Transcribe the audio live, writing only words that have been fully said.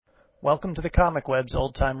Welcome to the Comic Web's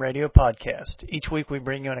Old Time Radio podcast. Each week we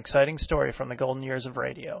bring you an exciting story from the golden years of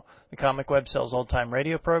radio. The Comic Web sells old-time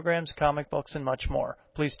radio programs, comic books, and much more.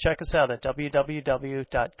 Please check us out at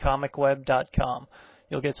www.comicweb.com.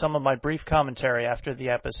 You'll get some of my brief commentary after the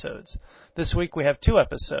episodes. This week we have 2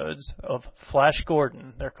 episodes of Flash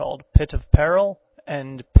Gordon. They're called Pit of Peril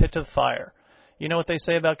and Pit of Fire. You know what they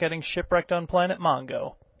say about getting shipwrecked on Planet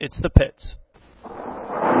Mongo. It's the pits.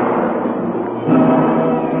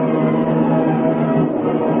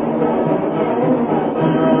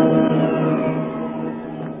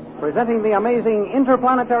 Presenting the amazing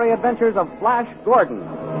interplanetary adventures of Flash Gordon.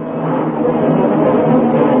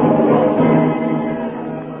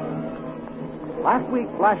 Last week,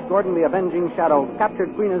 Flash Gordon, the avenging shadow,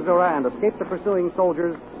 captured Queen Azura and escaped the pursuing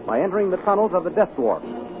soldiers by entering the tunnels of the Death Dwarf.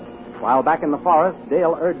 While back in the forest,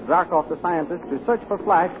 Dale urged Zarkov, the scientist, to search for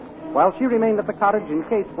Flash while she remained at the cottage in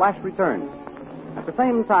case Flash returned. At the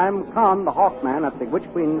same time, Khan, the Hawkman at the Witch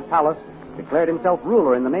Queen's palace, declared himself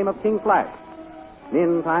ruler in the name of King Flash.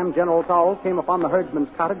 Meantime, General Towles came upon the herdsman's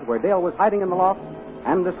cottage where Dale was hiding in the loft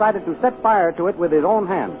and decided to set fire to it with his own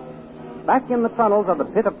hand. Back in the tunnels of the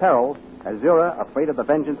Pit of Peril, Azura, afraid of the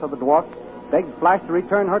vengeance of the dwarfs, begged Flash to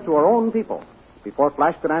return her to her own people. Before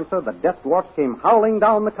Flash could answer, the Death Dwarfs came howling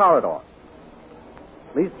down the corridor.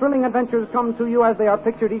 These thrilling adventures come to you as they are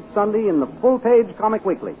pictured each Sunday in the full-page Comic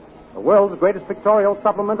Weekly, the world's greatest pictorial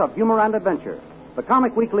supplement of humor and adventure. The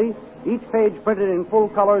Comic Weekly, each page printed in full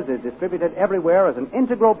colors, is distributed everywhere as an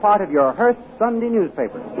integral part of your Hearst Sunday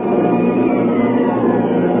newspaper.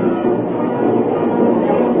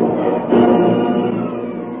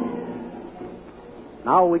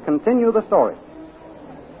 Now we continue the story.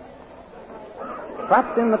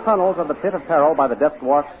 Trapped in the tunnels of the Pit of Peril by the Death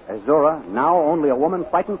Dwarfs, Azura, now only a woman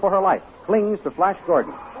fighting for her life, clings to Flash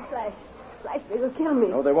Gordon. Flash, they will kill me.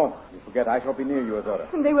 No, they won't. You forget, I shall be near you, Azura.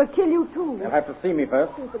 And they will kill you, too. They'll have to see me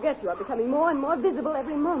first. You forget you are becoming more and more visible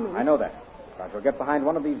every moment. I know that. I shall get behind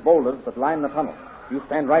one of these boulders that line the tunnel. You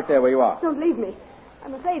stand right there where you are. Don't leave me.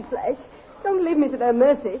 I'm afraid, Flash. Don't leave me to their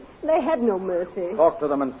mercy. They have no mercy. Talk to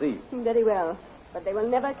them and see. Very well. But they will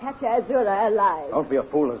never catch Azura alive. Don't be a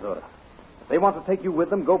fool, Azura. If they want to take you with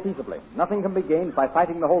them, go peaceably. Nothing can be gained by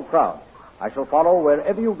fighting the whole crowd. I shall follow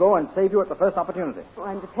wherever you go and save you at the first opportunity. Oh,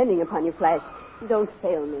 I'm depending upon you, Flash. Don't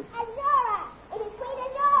fail me. Azura! It is Queen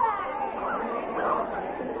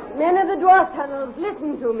Azura! Men of the dwarf tunnels,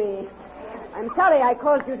 listen to me. I'm sorry I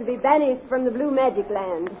caused you to be banished from the Blue Magic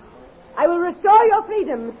Land. I will restore your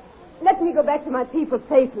freedom. Let me go back to my people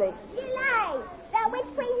safely. You lie! The Witch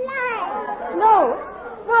Queen lies! No,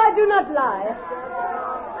 I do not lie.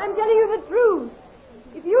 I'm telling you the truth.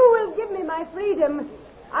 If you will give me my freedom,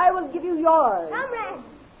 I will give you yours. Comrade,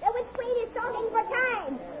 the Witch Queen is talking for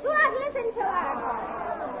time. Do not listen to her.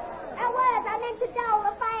 Her words are meant to dull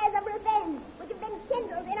the fires of revenge which have been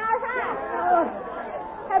kindled in our hearts. Oh,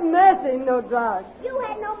 have mercy, no drug. You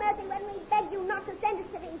had no mercy when we begged you not to send us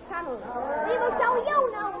to these tunnels. We will show you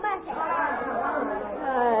no mercy.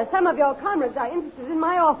 Some of your comrades are interested in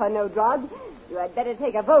my offer, no drug. You had better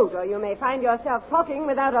take a vote, or you may find yourself talking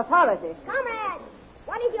without authority. Comrade,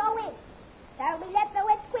 what is your wish? Shall we let the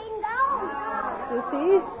Witch Queen go? You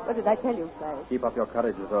see? What did I tell you, Flash? Keep up your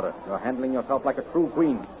courage, Azura. You're handling yourself like a true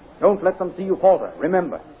queen. Don't let them see you falter.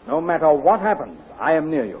 Remember, no matter what happens, I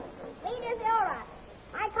am near you. Queen Azura,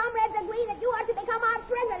 my comrades agree that you are to become our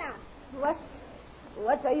prisoner.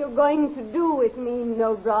 What are you going to do with me,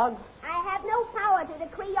 no drug? I have no power to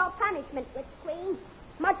decree your punishment, Witch Queen,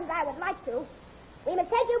 much as I would like to. We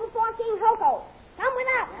must take you before King Hoko. Come with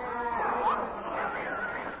us.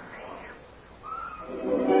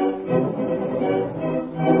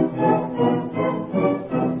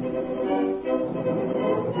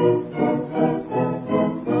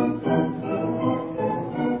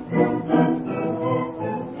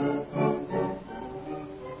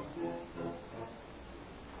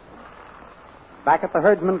 Back at the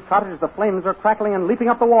herdsman's cottage, the flames are crackling and leaping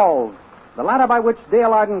up the walls. The ladder by which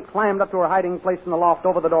Dale Arden climbed up to her hiding place in the loft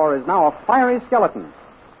over the door is now a fiery skeleton.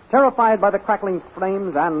 Terrified by the crackling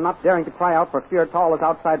flames and not daring to cry out for fear Tall is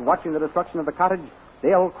outside watching the destruction of the cottage,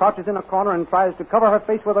 Dale crouches in a corner and tries to cover her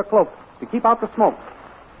face with her cloak to keep out the smoke.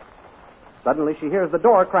 Suddenly she hears the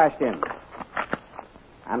door crashed in.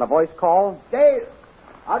 And a voice call, Dale,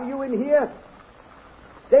 are you in here?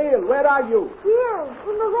 Dale, where are you? Here,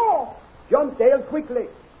 in the hall. Jump, Dale, quickly.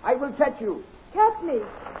 I will catch you. Catch me.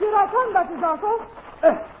 Here I come, Dr. Zarkov.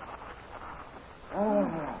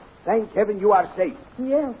 Thank heaven you are safe.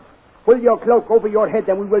 Yes. Pull your cloak over your head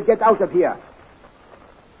and we will get out of here.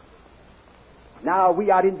 Now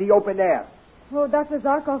we are in the open air. Oh, Dr.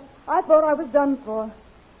 Zarkov, I thought I was done for.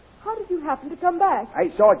 How did you happen to come back?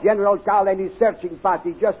 I saw General Tal and his searching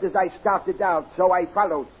party just as I started out, so I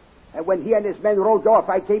followed. And when he and his men rode off,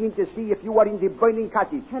 I came in to see if you were in the burning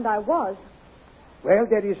cottage. And I was. Well,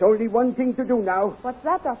 there is only one thing to do now. What's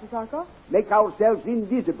that, Dr. Zarkov? Make ourselves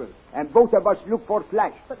invisible, and both of us look for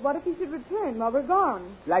Flash. But what if he should return while we're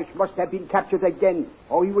gone? Flash must have been captured again,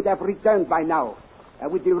 or he would have returned by now.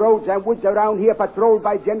 And with the roads and woods around here patrolled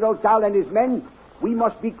by General Tal and his men, we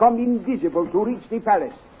must become invisible to reach the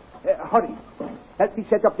palace. Hurry. Help me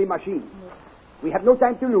set up the machine. We have no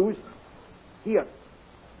time to lose. Here.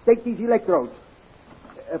 Take these electrodes.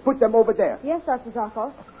 Put them over there. Yes, Dr.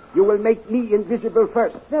 Zarkov. You will make me invisible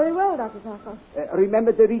first. Very well, Dr. Zarkov.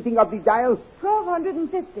 Remember the reading of the dial?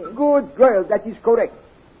 1250. Good girl. That is correct.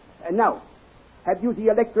 Now, have you the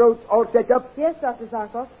electrodes all set up? Yes, Dr.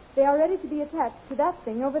 Zarkov. They are ready to be attached to that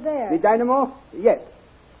thing over there. The dynamo? Yes.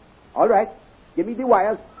 All right. Give me the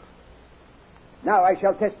wires. Now I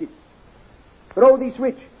shall test it. Throw the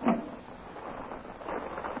switch.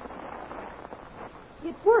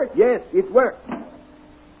 It works. Yes, it worked.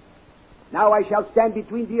 Now I shall stand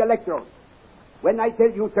between the electrodes. When I tell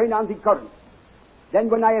you, turn on the current. Then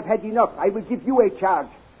when I have had enough, I will give you a charge,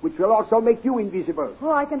 which will also make you invisible.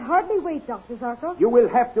 Oh, I can hardly wait, Dr. Zarkov. You will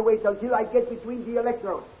have to wait until I get between the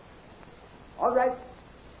electrodes. All right.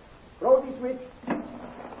 Throw the switch.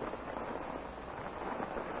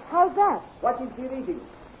 How's that? What is the reading?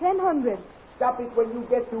 1000. Stop it when you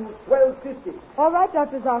get to 1250. All right,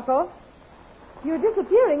 Dr. Zarkov. You're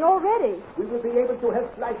disappearing already. We will be able to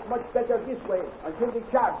help Flash much better this way until the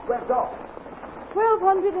charge wears off.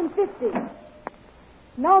 1250.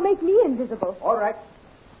 Now make me invisible. All right.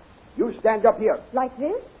 You stand up here. Like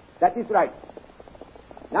this? That is right.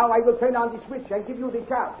 Now I will turn on the switch and give you the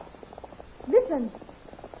charge. Listen.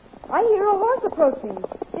 I hear a horse approaching.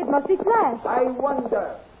 It must be Flash. I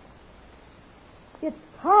wonder. It's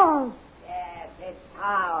Tal. Yes, it's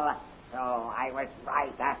Tal. So I was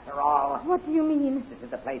right after all. What do you mean? This is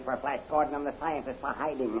the place where Flash Gordon and the scientists are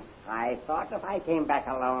hiding. I thought if I came back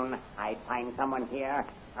alone, I'd find someone here.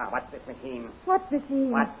 What's this machine? What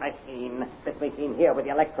machine? What machine? This machine here with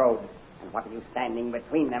the electrodes. And what are you standing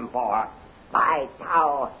between them for? By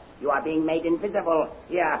Tao, you are being made invisible.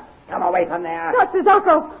 Here, come away from there. Dr.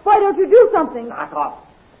 Zarkov, why don't you do something? Knock off.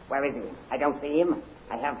 Where is he? I don't see him.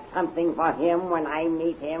 I have something for him when I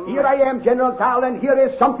meet him. Here I am, General Tal, and here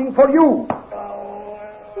is something for you.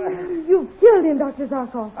 You've killed him, Dr.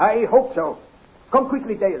 Zarkov. I hope so. Come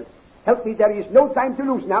quickly, Dale. Help me. There is no time to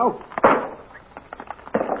lose now.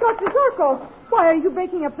 Dr. Zarkov, why are you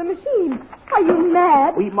breaking up the machine? Are you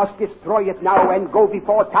mad? We must destroy it now and go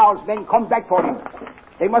before Tal's men come back for him.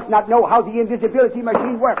 They must not know how the invisibility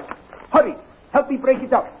machine works. Hurry. Help me break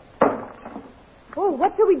it up. Oh,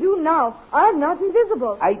 what shall we do now? I'm not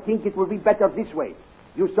invisible. I think it will be better this way.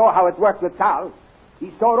 You saw how it worked with Tal.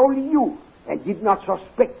 He saw only you and did not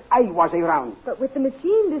suspect I was around. But with the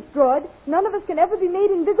machine destroyed, none of us can ever be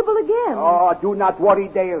made invisible again. Oh, do not worry,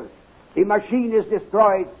 Dale. The machine is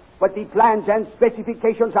destroyed, but the plans and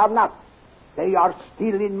specifications are not. They are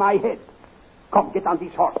still in my head. Come, get on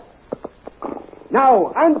this horse. Now,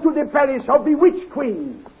 on to the palace of the Witch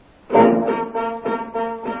Queen.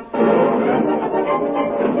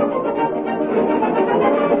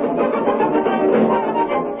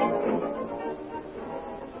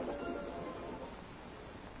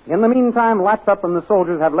 In the meantime, Laptop and the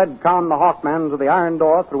soldiers have led Khan the Hawkman to the iron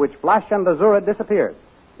door through which Flash and Azura disappeared.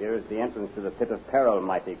 Here is the entrance to the Pit of Peril,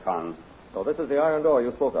 mighty Khan. So this is the iron door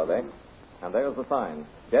you spoke of, eh? And there's the sign.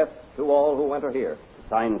 Death to all who enter here. The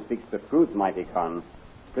sign speaks the truth, mighty Khan.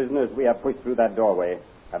 Prisoners we have pushed through that doorway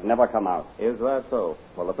have never come out. Is that so?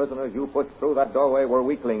 Well, the prisoners you pushed through that doorway were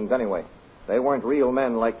weaklings anyway. They weren't real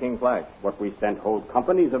men like King Flash. But we sent whole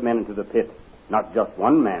companies of men into the pit, not just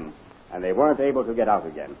one man. And they weren't able to get out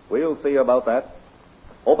again. We'll see about that.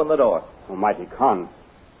 Open the door. Oh, mighty Khan,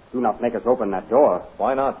 do not make us open that door.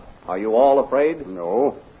 Why not? Are you all afraid?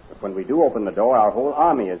 No, but when we do open the door, our whole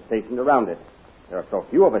army is stationed around it. There are so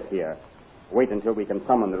few of us here. Wait until we can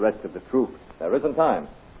summon the rest of the troops. There isn't time.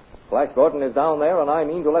 Flash Gordon is down there, and I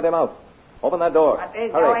mean to let him out. Open that door. What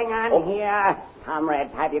is Hurry. going on here?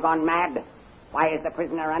 Comrades, have you gone mad? Why is the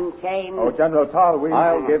prisoner unchained? Oh, General Tal,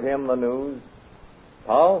 I'll give him the news.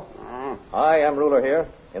 Tal, I am ruler here,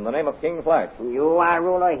 in the name of King Flash. You are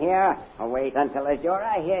ruler here? Wait until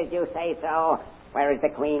Azura hears you say so. Where is the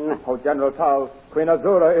queen? Oh, General Tal, Queen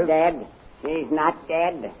Azura is... Dead. She's not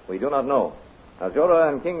dead. We do not know.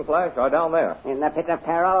 Azura and King Flash are down there. In the Pit of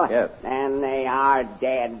Peril? Yes. Then they are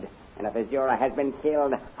dead. And if Azura has been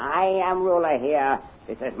killed, I am ruler here.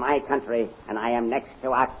 This is my country, and I am next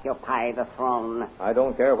to occupy the throne. I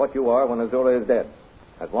don't care what you are when Azura is dead.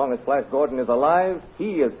 As long as Flash Gordon is alive,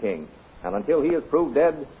 he is king. And until he is proved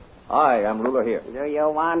dead, I am ruler here. Do you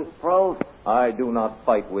want proof? I do not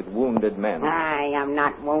fight with wounded men. I am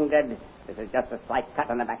not wounded. This is just a slight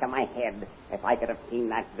cut on the back of my head. If I could have seen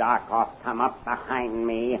that Zarkov come up behind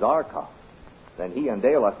me. Zarkov? Then he and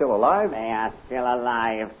Dale are still alive? They are still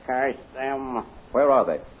alive. Curse them. Where are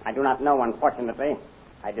they? I do not know, unfortunately.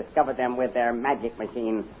 I discovered them with their magic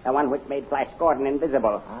machine, the one which made Flash Gordon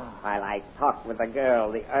invisible. While I talked with the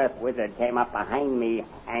girl, the Earth Wizard came up behind me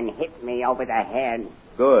and hit me over the head.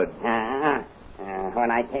 Good.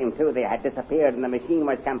 When I came to, they had disappeared and the machine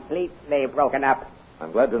was completely broken up.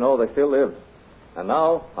 I'm glad to know they still live. And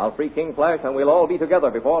now, I'll free King Flash and we'll all be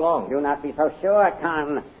together before long. Do not be so sure,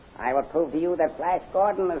 Con. I will prove to you that Flash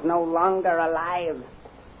Gordon is no longer alive.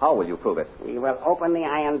 How will you prove it? We will open the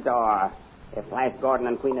iron door. If Flash Gordon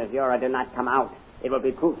and Queen Azura do not come out, it will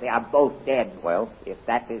be proof they are both dead. Well? If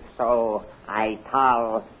that is so, I,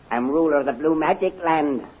 Tal, am ruler of the Blue Magic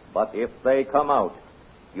Land. But if they come out,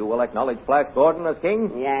 you will acknowledge Flash Gordon as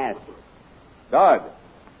king? Yes. Guard,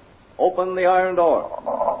 open the iron door.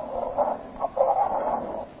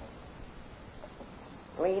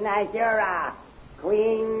 Queen Azura!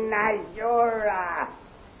 Queen Azura!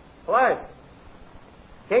 Flash!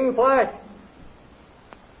 King Flash!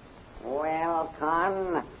 Well,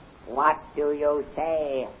 Con, what do you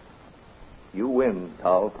say? You win,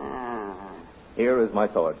 Tal. Here is my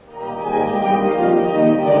sword.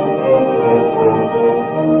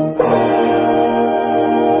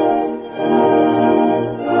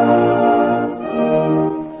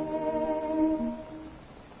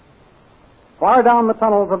 Far down the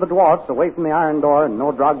tunnels of the dwarfs, away from the iron door,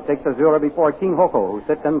 Nodrog takes Azura before King Hoko, who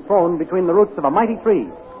sits enthroned between the roots of a mighty tree.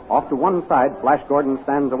 Off to one side, Flash Gordon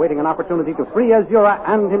stands awaiting an opportunity to free Azura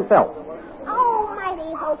and himself. Oh,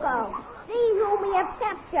 mighty Hoko, see whom we have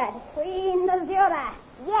captured. Queen Azura.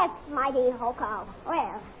 Yes, mighty Hoko.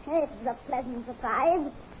 Well, this is a pleasant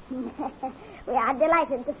surprise. We are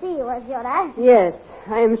delighted to see you, Azura. Yes,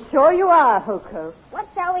 I am sure you are, Hoko. What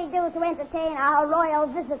shall we do to entertain our royal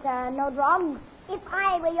visitor, Nodrog? If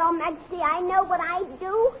I were your majesty, I know what I'd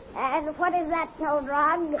do. And what is that,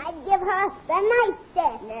 Nodrog? I'd give her the knife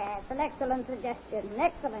death. Yes, an excellent suggestion.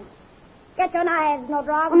 Excellent. Get your knives,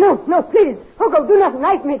 Nodrog. Oh, no, please. Hoko, do not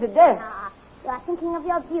knife me to death. You are thinking of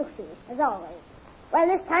your beauty, as always. Well,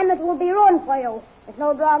 this time it will be ruined for you, if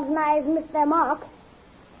Nodrog's knives miss their mark.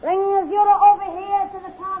 Bring Azura over here to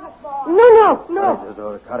the target board. No.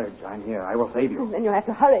 Azura, courage. I'm here. I will save you. Then you have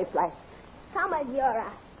to hurry, Flash. Come, Azura.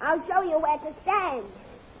 I'll show you where to stand.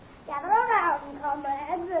 Gather around,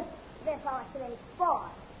 comrades. This horse is four.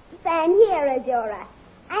 Stand here, Azura.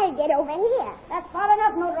 I'll get over here. That's far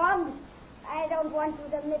enough, Nodrog. I don't want you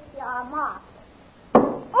to miss your mark.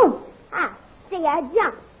 Oh! See her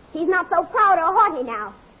jump. She's not so proud or haughty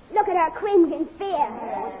now. Look at her cringe in fear.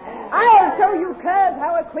 I'll show you curs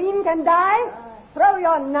how a queen can die. Throw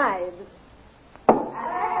your knives.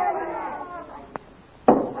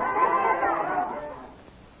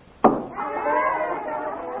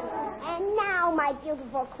 And now, my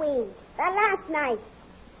beautiful queen, the last knife.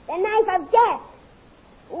 The knife of death.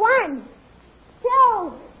 1,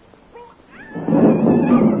 2, 3.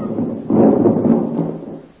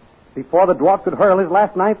 Before the dwarf could hurl his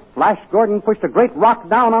last knife, Flash Gordon pushed a great rock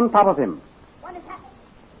down on top of him. What has happened?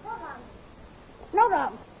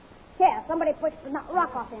 Nodrog. Here, somebody pushed the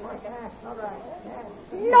rock off him.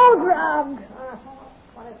 Nodrog.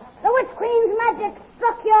 The Witch Queen's magic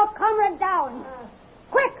struck your comrade down.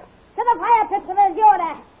 Quick, to the fire pits of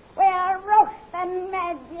Azura. We'll roast the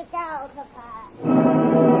magic out of her.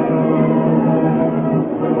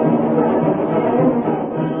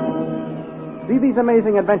 See these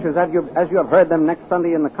amazing adventures as you have heard them next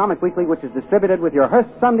Sunday in the Comic Weekly, which is distributed with your Hearst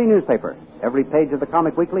Sunday newspaper. Every page of the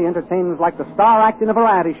Comic Weekly entertains like the star act in a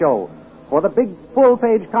variety show. For the big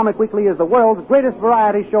full-page Comic Weekly is the world's greatest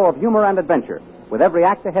variety show of humor and adventure, with every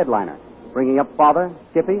act a headliner, bringing up Father,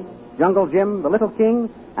 Skippy, Jungle Jim, the Little King,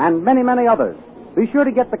 and many, many others. Be sure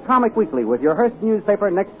to get the Comic Weekly with your Hearst newspaper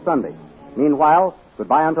next Sunday. Meanwhile,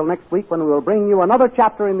 goodbye until next week when we will bring you another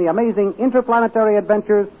chapter in the amazing interplanetary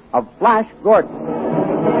adventures of Flash Gordon.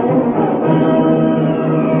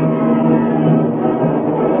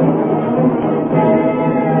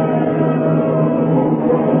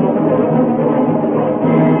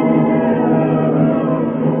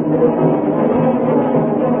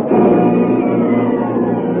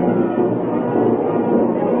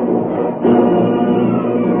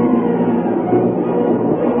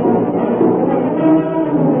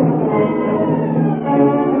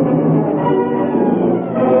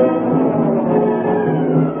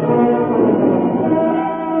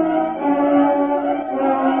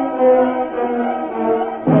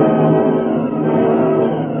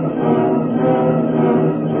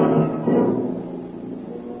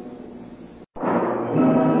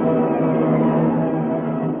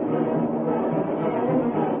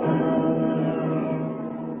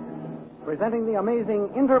 presenting the amazing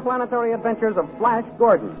interplanetary adventures of Flash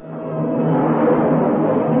Gordon.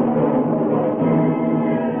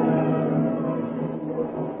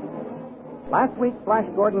 Last week, Flash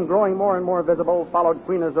Gordon, growing more and more visible, followed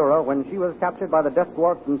Queen Azura when she was captured by the Death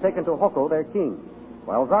Dwarfs and taken to Hoko, their king,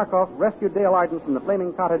 while Zarkov rescued Dale Arden from the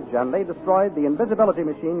flaming cottage and they destroyed the invisibility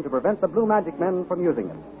machine to prevent the Blue Magic Men from using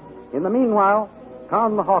it. In the meanwhile,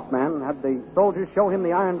 Khan the Hawkman had the soldiers show him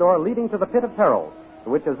the iron door leading to the Pit of Peril, to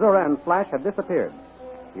which Azura and Flash had disappeared.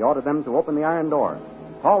 He ordered them to open the iron door.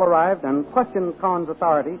 Paul arrived and questioned Khan's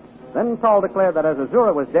authority. Then Paul declared that as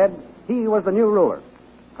Azura was dead, he was the new ruler.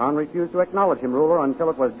 Khan refused to acknowledge him ruler until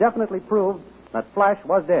it was definitely proved that Flash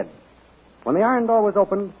was dead. When the iron door was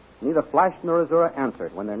opened, neither Flash nor Azura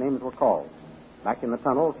answered when their names were called. Back in the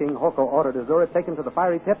tunnel, King Hoko ordered Azura taken to the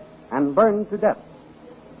fiery pit and burned to death.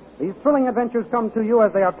 These thrilling adventures come to you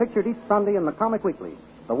as they are pictured each Sunday in the Comic Weekly,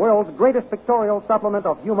 the world's greatest pictorial supplement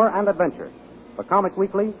of humor and adventure. The Comic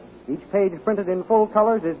Weekly, each page printed in full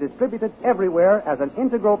colors, is distributed everywhere as an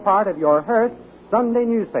integral part of your Hearst Sunday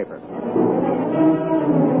newspaper.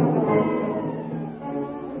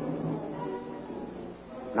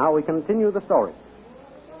 Now we continue the story.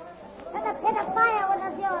 To the pit of fire with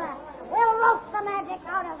Azura. We'll roast the magic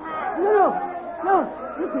out of her. No.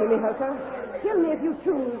 Listen to me, Hoko. Kill me if you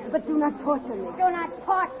choose, but do not torture me. Do not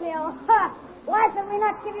torture you. Ha! Why should we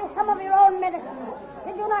not give you some of your own medicine?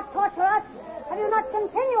 Did you not torture us? Have you not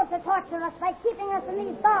continued to torture us by keeping us in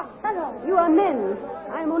these dark tunnels? You are men.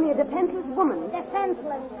 I'm only a defenseless woman.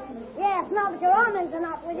 Defenseless. Yes, now that your armies are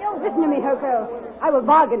not with you. Listen to me, Hoko. I will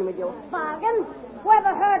bargain with you. Bargain?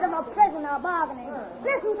 Whoever heard of a prisoner bargaining?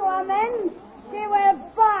 Listen to our men. She will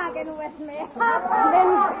bargain with me.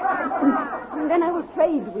 Then I will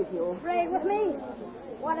trade with you. Trade with me?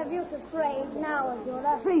 What have you to trade now,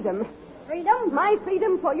 Azura? Freedom. Freedom? My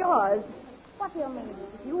freedom for yours. What do you mean?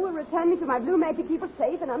 If you will return me to my Blue Magic people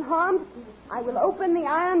safe and unharmed, I will open the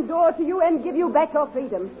iron door to you and give you back your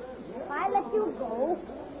freedom. If I let you go,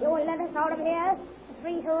 you will let us out of here,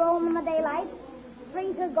 free to roam in the daylight,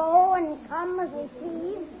 free to go and come as we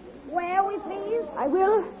please, where we please? I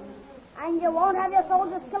will. And you won't have your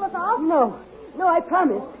soldiers kill us off? No, I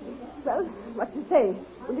promise. Well, what do you say?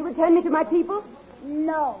 Will you return me to my people?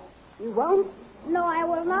 No. You won't? No, I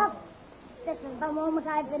will not. This is the moment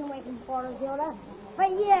I've been waiting for, Azura. For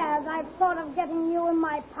years I've thought of getting you in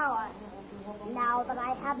my power. Now that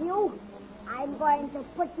I have you, I'm going to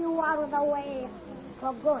put you out of the way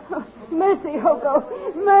for good. Oh, mercy, Hoko.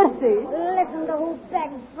 Mercy. Listen to who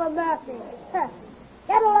begs for mercy.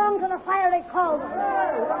 Get along to the fiery cauldron.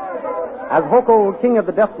 As Hoko, king of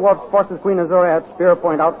the Death Dwarfs, forces Queen Azura at spear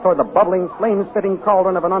point out toward the bubbling, flame-spitting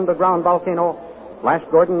cauldron of an underground volcano, Flash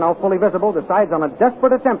Gordon, now fully visible, decides on a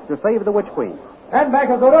desperate attempt to save the Witch Queen. Stand back,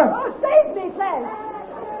 Azura. Oh, save me,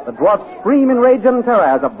 Flash. The dwarfs scream in rage and terror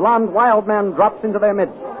as a blond wild man drops into their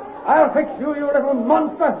midst. I'll fix you, you little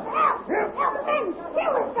monster. Help, men.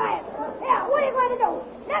 Kill this giant. Here, what are you going to do?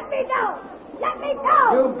 Let me down. Let me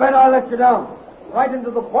down. You bet I'll let you down. Right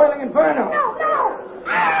into the boiling inferno. No.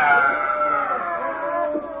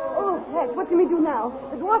 Oh, Flash, what can we do now?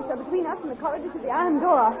 The dwarfs are between us and the corridor to the iron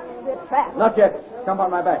door. We're trapped. Not yet. Jump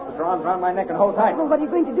on my back. Put your arms around my neck and hold tight. Oh, what are you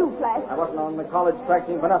going to do, Flash? I wasn't on the college track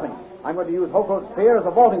team for nothing. I'm going to use Hoko's spear as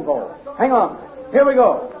a vaulting pole. Hang on. Here we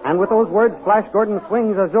go. And with those words, Flash Gordon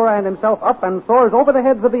swings Azura and himself up and soars over the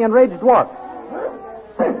heads of the enraged dwarfs.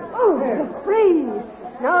 Oh, we're free.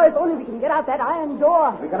 Now, if only we can get out that iron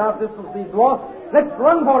door. We can outdistance these dwarfs. Let's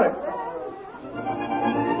run for it.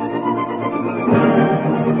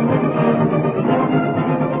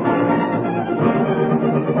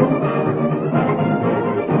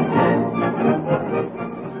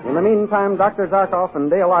 In the meantime, Dr. Zarkov and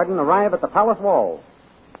Dale Arden arrive at the palace walls.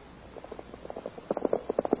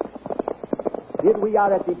 Here we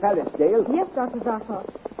are at the palace, Dale. Yes, Dr. Zarkov.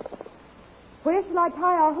 Where shall I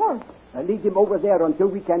tie our horse? Lead him over there until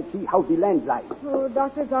we can see how the land lies. Oh,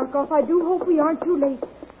 Dr. Zarkov, I do hope we aren't too late.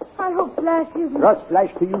 I hope Flash isn't... Trust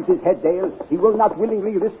Flash to use his head, Dale. He will not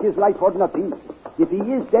willingly risk his life for nothing. If he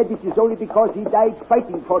is dead, it is only because he died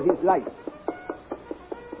fighting for his life.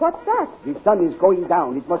 What's that? The sun is going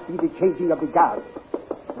down. It must be the changing of the guard.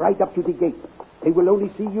 Right up to the gate. They will only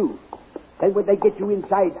see you. Then when they get you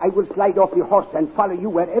inside, I will slide off the horse and follow you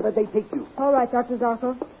wherever they take you. All right, Dr.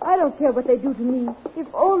 Zarkov. I don't care what they do to me. If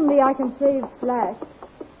only I can save Flash.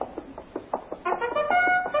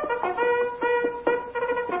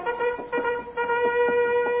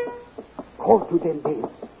 Call to them,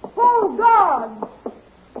 Dale. Oh, God!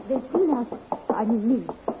 They've seen us. I mean me.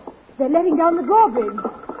 They're letting down the drawbridge.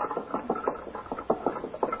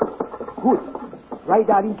 Good. Ride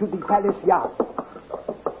on into the palace yard.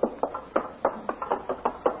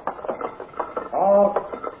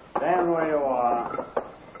 Halt! Stand where you are.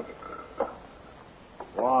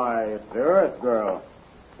 Why, it's the Earth Girl.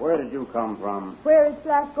 Where did you come from? Where is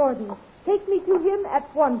Flash Gordon? Take me to him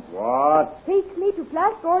at once. What? Take me to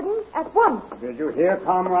Flash Gordon at once. Did you hear,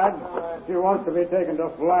 comrade? She wants to be taken to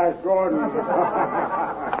Flash Gordon.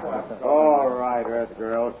 All right, Earth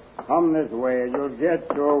Girl. Come this way. You'll get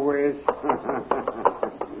your wish.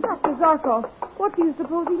 Dr. Zarkov, what do you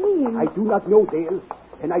suppose he means? I do not know, Dale,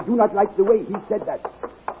 and I do not like the way he said that.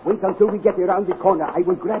 Wait until we get around the corner. I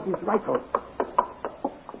will grab his rifle.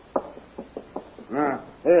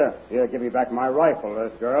 Here, give me back my rifle,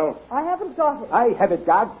 Earth Girl. I haven't got it. I have it,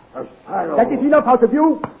 guard. Saddle. That is enough out of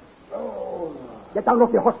you. Get down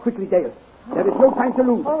off the horse quickly, Dale. There is no time to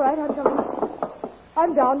lose. All right, I'm coming.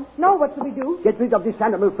 I'm down. Now what do we do? Get rid of this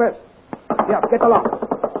animal first. Here, get along.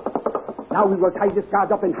 Now we will tie this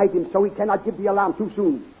guard up and hide him so he cannot give the alarm too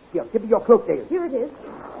soon. Here, give me your cloak, Dale. Here it is.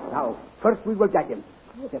 Now, first we will gag him.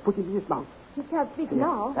 Here, put him in his mouth. He can't speak Here,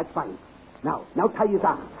 now. that's fine. Now tie his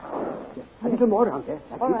arms. Yes, a little more around there.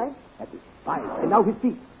 That's All it. right. That's it. Fine. And now his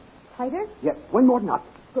feet. Tighter? Yes, one more knot.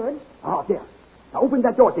 Good. Ah, there. Now open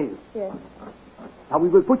that door, Dale. Yes. Now we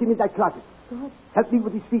will put him in that closet. Good. Help me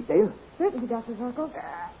with his feet, Dale. Certainly, Dr. Zarkov.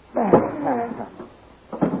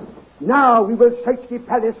 Now we will search the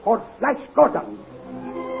palace for Flash Gordon.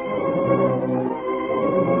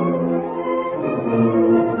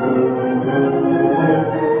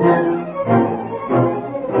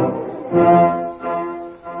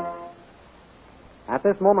 At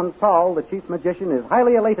this moment, Saul, the chief magician, is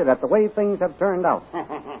highly elated at the way things have turned out.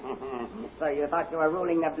 So you thought you were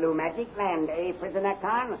ruling the Blue Magic Land, eh, Prisoner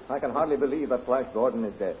Khan? I can hardly believe that Flash Gordon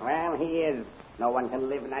is dead. Well, he is. No one can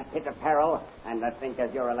live in that pit of peril, and to think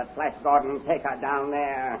as you'll let Flash Gordon take her down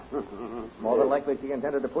there. More than likely she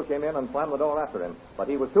intended to push him in and slam the door after him. But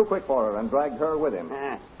he was too quick for her and dragged her with him.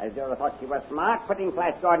 Azura thought she was smart, putting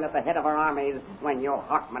Flash Gordon at the head of her armies when you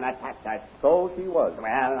Hawkmen attacked us. So she was.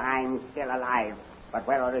 Well, I'm still alive. But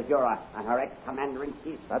where are Azura and her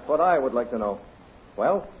ex-commander-in-chief? That's what I would like to know.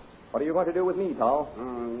 Well, what are you going to do with me, Tal?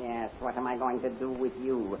 Yes, what am I going to do with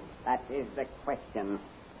you? That is the question.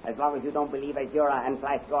 As long as you don't believe Azura and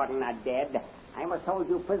Flash Gordon are dead, I must hold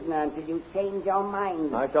you prisoner until you change your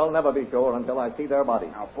mind. I shall never be sure until I see their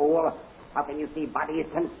bodies. Now, fool, how can you see bodies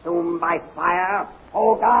consumed by fire?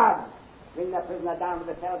 Oh, God! Bring the prisoner down to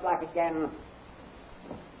the cell block again.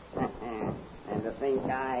 And to think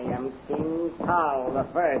I am King Tal the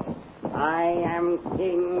First. I am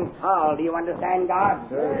King Tal. Do you understand, guards?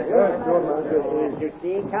 Yes, You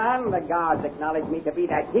see, Khan, the guards acknowledge me to be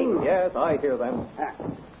their king. Yes, I hear them.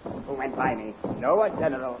 Who went by me? No one,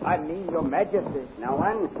 General. I mean, Your Majesty. No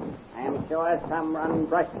one? I am sure someone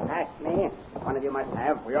brushed past me. One of you must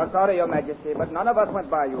have. We are sorry, Your Majesty, but none of us went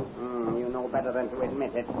by you. You know better than to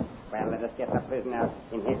admit it. Well, let us get the prisoner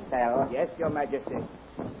in his cell. Yes, Your Majesty.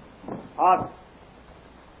 Halt!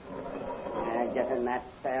 Get in that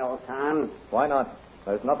cell, Khan. Why not?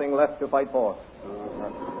 There's nothing left to fight for.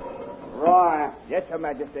 Roar. Yes, Your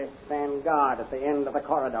Majesty. Stand guard at the end of the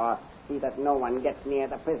corridor. See that no one gets near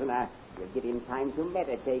the prisoner. You'll give him time to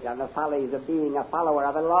meditate on the follies of being a follower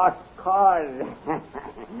of a lost cause.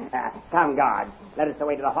 Come, guard. Let us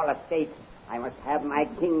away to the Hall of State. I must have my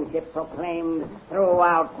kingship proclaimed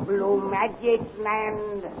throughout Blue Magic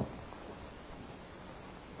Land.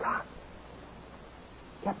 Khan.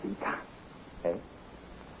 Captain Khan. Hey?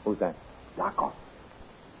 Who's that? Zarkov.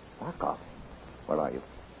 Zarkov? Where are you?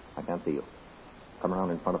 I can't see you. Come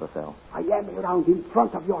around in front of the cell. I am around in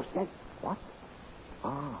front of your cell. What?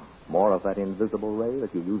 Ah, more of that invisible ray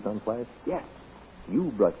that you used on Flash? Yes. You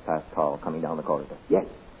brushed past Tal coming down the corridor. Yes.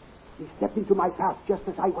 He stepped into my path just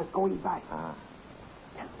as I was going by. Ah.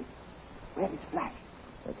 Tell me, where is Flash?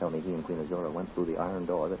 They tell me he and Queen Azura went through the iron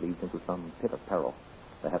door that leads into some pit of peril.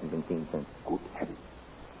 They haven't been seen since. Good heavens.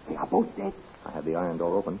 They are both dead. I had the iron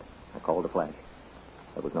door opened. I called a Flash.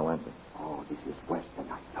 There was no answer. Oh, this is worse than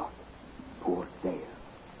I thought. Poor Dale.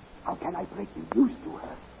 How can I break the news to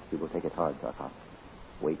her? She will take it hard, Zarkov.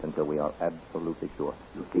 Wait until we are absolutely sure.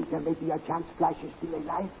 You think there may be a chance Flash is still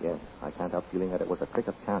alive? Yes, I can't help feeling that it was a trick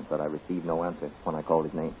of chance that I received no answer when I called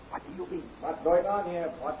his name. What do you mean? What's going on here?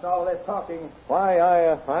 What's all this talking? Why,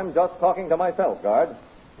 I'm just talking to myself, guard.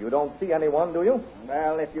 You don't see anyone, do you?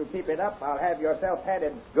 Well, if you keep it up, I'll have yourself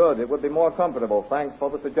headed. Good. It would be more comfortable. Thanks for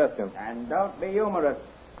the suggestion. And don't be humorous.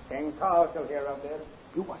 King Tal shall hear of this.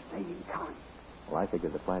 You were saying, Khan. Well, I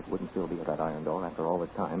figured the Flash wouldn't still be at that iron door after all this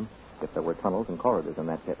time if there were tunnels and corridors in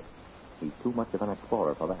that pit. He's too much of an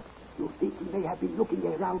explorer for that. You think he may have been looking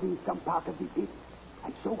around in some part of the pit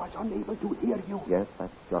and so was unable to hear you? Yes,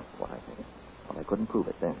 that's just what I think. But I couldn't prove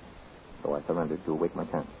it then. so I surrendered to await my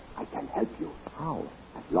chance. I can help you. How?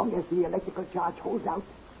 As long as the electrical charge holds out,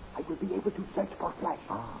 I will be able to search for Flash.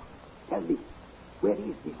 Tell me, where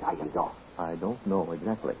is this iron door? I don't know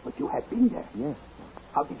exactly. But you have been there. Yes.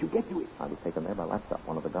 How did you get to it? I was taken there by Laptop,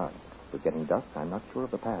 one of the guards. It was getting dusk. I'm not sure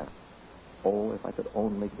of the path. Oh, if I could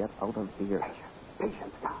only get out of here.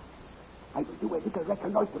 Patience, Carl. I will do a little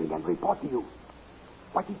reconnoitering and report to you.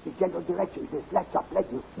 What is the general direction this Laptop led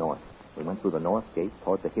you? North. We went through the north gate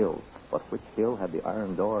toward the hills. But which hill had the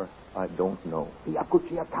iron door, I don't know. The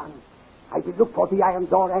Aguchia Khan. I will look for the iron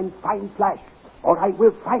door and find Flash, or I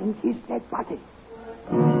will find his dead body.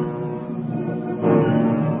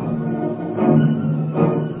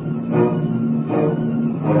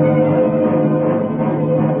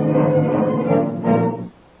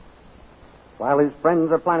 While his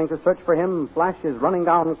friends are planning to search for him, Flash is running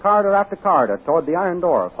down corridor after corridor toward the iron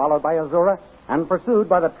door, followed by Azura and pursued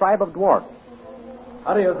by the tribe of dwarfs.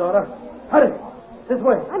 Hurry, Azora. Hurry. This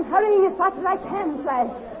way. I'm hurrying as fast as I can, Flash.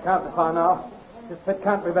 Can't be far now. This pit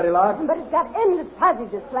can't be very large. But it's got endless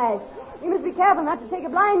passages, Flash. We must be careful not to take a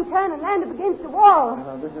blind turn and land up against the wall.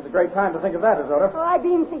 This is a great time to think of that, Azora. Oh, I've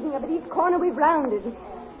been thinking of it. Each corner we've rounded.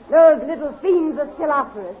 Those little fiends are still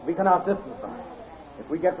after us. We can outdistance them. If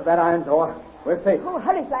we get to that iron door, we're safe. Oh,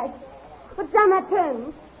 hurry, Flash. What's down that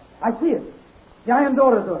turn? I see it. The iron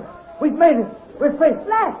door, Azora. We've made it. We're safe.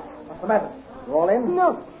 Flash! What's the matter? You all in?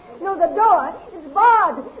 No, the door is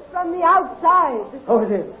barred from the outside. Oh,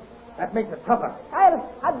 it is. That makes it tougher.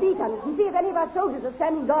 I'll beat on it and see if any of our soldiers are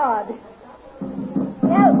standing guard.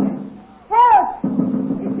 Help! Help!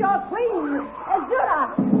 It's your queen,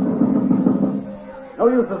 Azura! No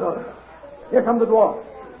use, Azora. Here come the dwarfs.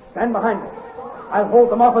 Stand behind me. I'll hold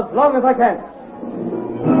them off as long as I can.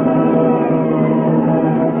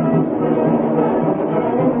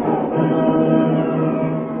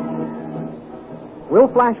 Will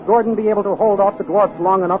Flash Gordon be able to hold off the dwarfs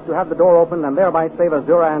long enough to have the door opened and thereby save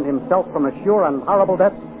Azura and himself from a sure and horrible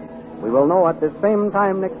death? We will know at this same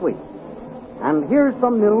time next week. And here's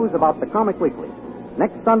some news about the Comic Weekly.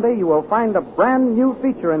 Next Sunday, you will find a brand new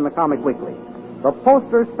feature in the Comic Weekly, the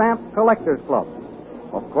Poster Stamp Collectors Club.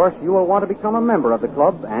 Of course, you will want to become a member of the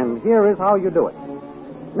club, and here is how you do it.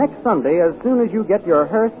 Next Sunday, as soon as you get your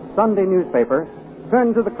Hearst Sunday newspaper,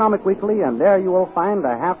 turn to the Comic Weekly, and there you will find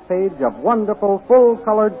a half page of wonderful,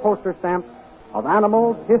 full-colored poster stamps of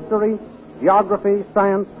animals, history, geography,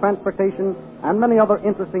 science, transportation, and many other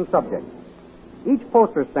interesting subjects. Each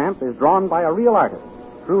poster stamp is drawn by a real artist,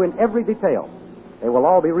 true in every detail. They will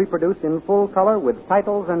all be reproduced in full color with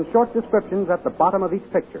titles and short descriptions at the bottom of each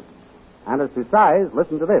picture. And as to size,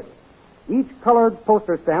 listen to this. Each colored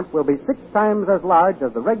poster stamp will be 6 times as large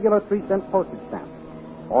as the regular 3-cent postage stamp.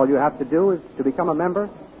 All you have to do is to become a member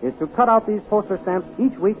is to cut out these poster stamps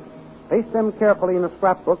each week, paste them carefully in a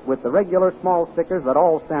scrapbook with the regular small stickers that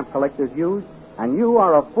all stamp collectors use, and you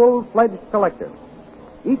are a full-fledged collector.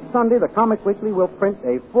 Each Sunday, the Comic Weekly will print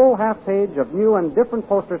a full half page of new and different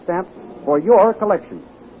poster stamps for your collection.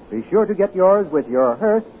 Be sure to get yours with your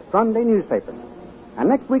Hearst Sunday newspaper. And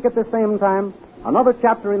next week at the same time, another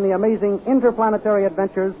chapter in the amazing interplanetary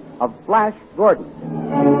adventures of Flash Gordon.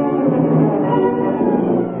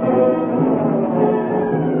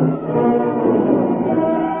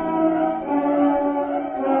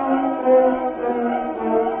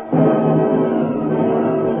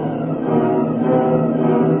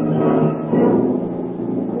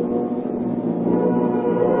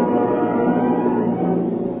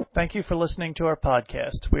 Thank you for listening to our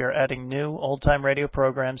podcast. We are adding new old-time radio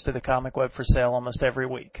programs to the Comic Web for sale almost every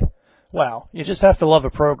week. Wow, you just have to love a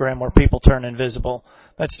program where people turn invisible.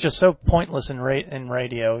 That's just so pointless in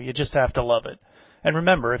radio. You just have to love it. And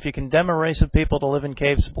remember, if you condemn a race of people to live in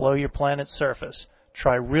caves below your planet's surface,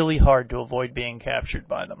 try really hard to avoid being captured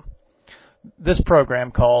by them. This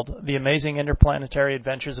program, called The Amazing Interplanetary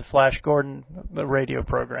Adventures of Flash Gordon, the radio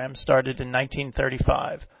program, started in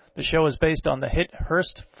 1935. The show is based on the hit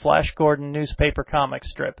Hearst Flash Gordon newspaper comic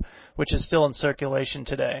strip, which is still in circulation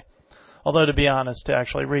today. Although, to be honest, to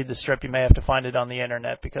actually read the strip, you may have to find it on the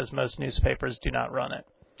internet because most newspapers do not run it.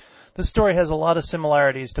 This story has a lot of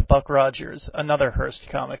similarities to Buck Rogers, another Hearst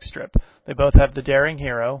comic strip. They both have the daring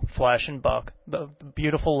hero, Flash and Buck, the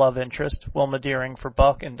beautiful love interest, Wilma Deering for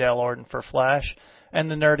Buck and Dale Orden for Flash,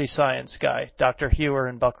 and the nerdy science guy, Dr. Hewer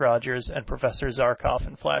in Buck Rogers and Professor Zarkov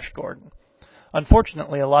in Flash Gordon.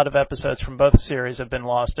 Unfortunately, a lot of episodes from both series have been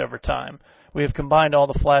lost over time. We have combined all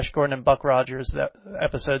the Flash Gordon and Buck Rogers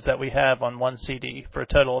episodes that we have on one CD for a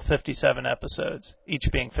total of 57 episodes, each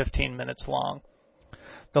being 15 minutes long.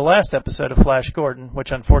 The last episode of Flash Gordon,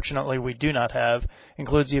 which unfortunately we do not have,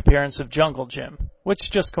 includes the appearance of Jungle Jim, which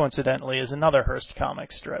just coincidentally is another Hearst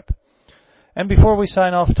comic strip. And before we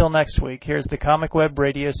sign off till next week, here's the Comic Web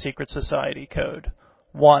Radio Secret Society code.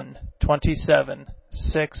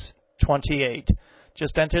 127-628.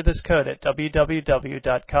 Just enter this code at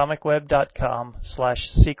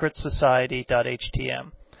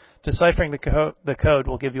www.comicweb.com/secretsociety.htm. Deciphering the code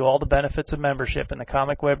will give you all the benefits of membership in the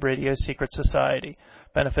Comic Web Radio Secret Society.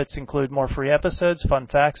 Benefits include more free episodes, fun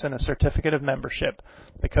facts, and a certificate of membership.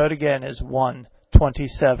 The code again is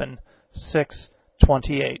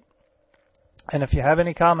 127-628. And if you have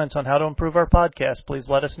any comments on how to improve our podcast, please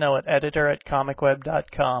let us know at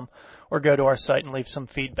editor@comicweb.com or go to our site and leave some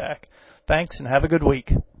feedback. Thanks, and have a good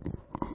week.